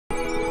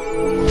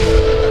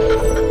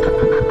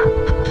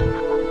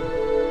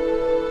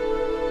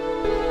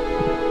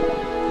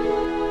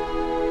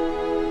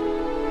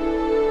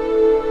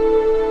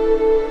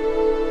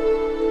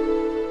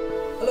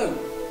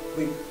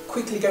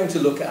to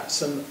look at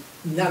some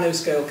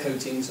nanoscale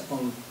coatings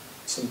on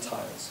some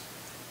tiles.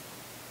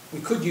 We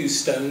could use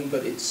stone,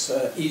 but it's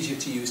easier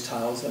to use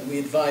tiles, and we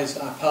advise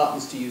our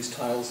partners to use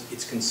tiles.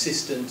 It's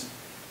consistent,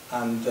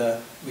 and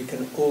we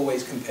can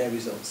always compare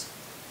results.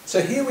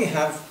 So here we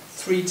have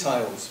 3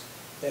 tiles.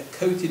 They're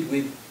coated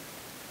with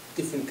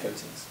different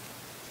coatings.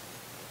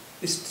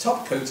 This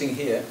top coating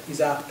here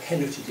is our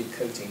penetrative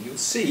coating. You'll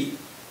see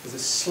there's a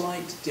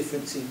slight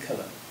difference in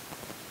colour.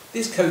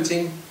 This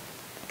coating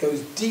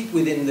goes deep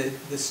within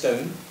the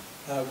stone.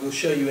 We'll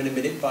show you in a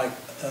minute by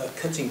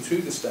cutting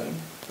through the stone,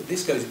 but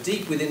this goes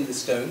deep within the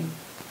stone,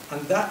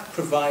 and that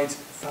provides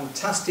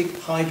fantastic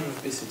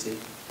hydrophobicity.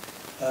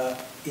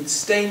 Its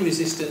stain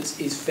resistance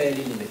is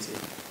fairly limited.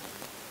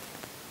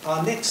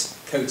 Our next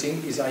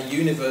coating is our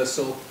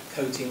universal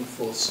coating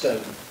for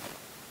stone.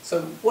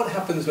 So what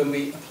happens when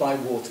we apply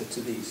water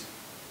to these?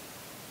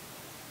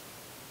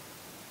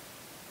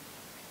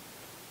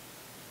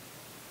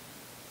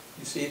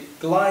 You see it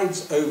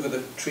glides over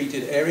the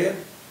treated area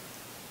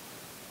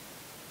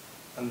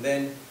and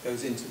then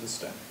goes into the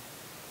stone.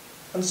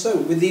 And so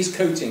with these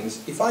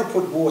coatings, if I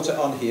put water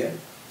on here,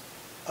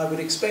 I would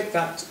expect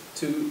that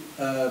to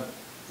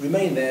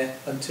remain there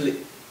until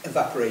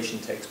evaporation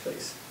takes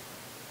place.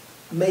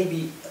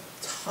 Maybe a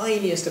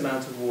tiniest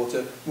amount of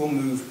water will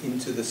move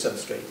into the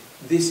substrate.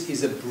 This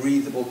is a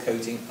breathable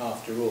coating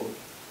after all.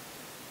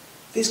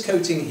 This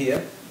coating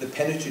here, the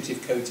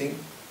penetrative coating,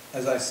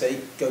 as I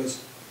say,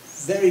 goes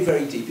very,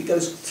 very deep. It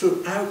goes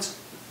throughout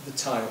the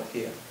tile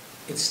here.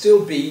 It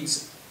still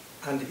beads,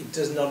 and it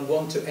does not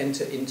want to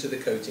enter into the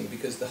coating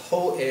because the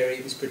whole area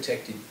is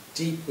protected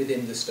deep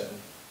within the stone.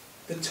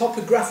 The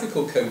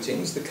topographical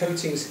coatings, the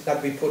coatings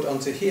that we put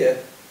onto here,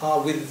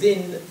 are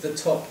within the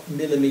top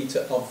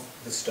millimetre of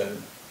the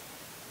stone.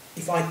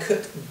 If I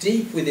cut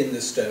deep within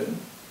the stone,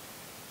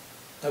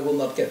 I will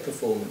not get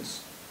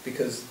performance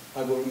because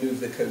I will remove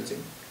the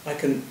coating. I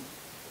can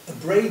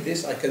abrade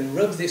this, I can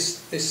rub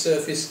this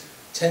surface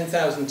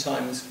 10,000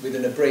 times with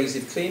an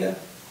abrasive cleaner.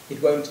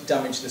 It won't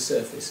damage the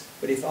surface.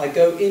 But if I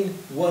go in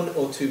 1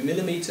 or 2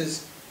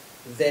 millimetres,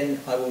 then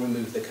I will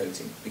remove the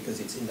coating because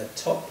it's in the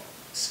top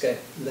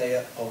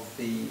layer of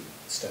the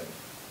stone.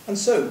 And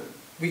so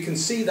we can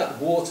see that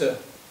water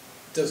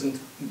doesn't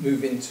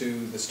move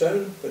into the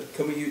stone, but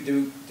can we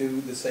do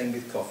the same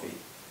with coffee?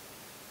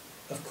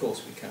 Of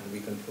course we can. We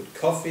can put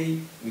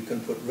coffee, we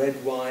can put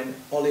red wine,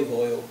 olive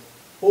oil,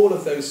 all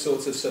of those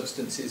sorts of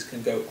substances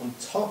can go on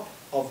top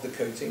of the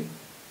coating.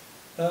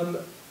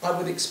 I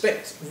would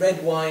expect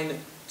red wine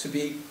to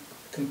be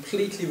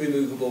completely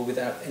removable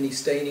without any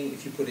staining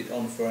if you put it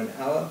on for an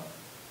hour.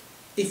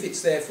 If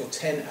it's there for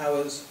 10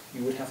 hours,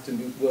 you would have to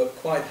work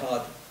quite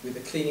hard with a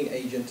cleaning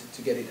agent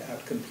to get it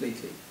out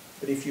completely.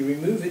 But if you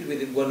remove it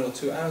within 1 or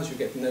 2 hours, you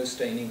get no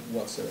staining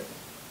whatsoever.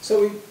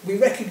 So we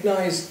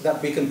recognise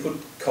that we can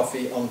put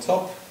coffee on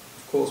top.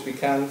 Of course we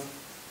can.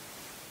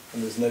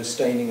 And there's no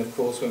staining, of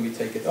course, when we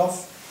take it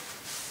off.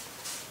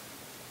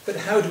 But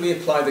how do we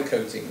apply the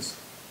coatings?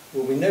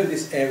 Well, we know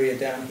this area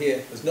down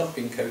here has not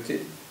been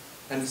coated,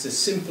 and it's as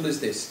simple as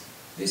this.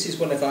 This is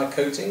one of our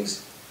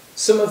coatings.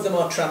 Some of them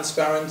are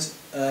transparent.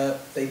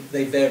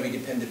 They vary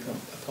depending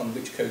upon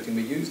which coating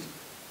we used.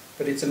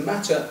 But it's a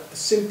matter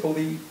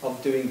simply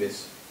of doing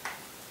this.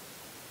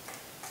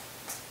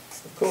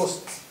 Of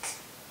course,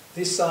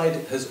 this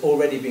side has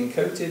already been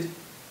coated.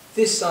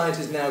 This side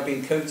has now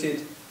been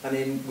coated,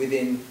 and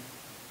within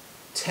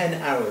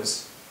 10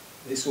 hours,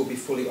 this will be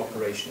fully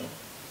operational.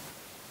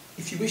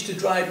 If you wish to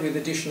dry it with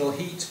additional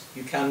heat,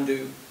 you can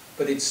do,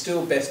 but it's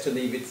still best to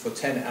leave it for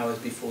 10 hours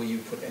before you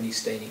put any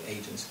staining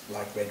agents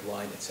like red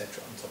wine,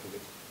 etc. on top of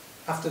it.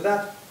 After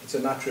that, it's a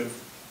matter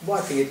of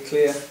wiping it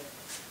clear,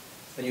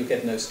 and you'll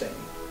get no staining.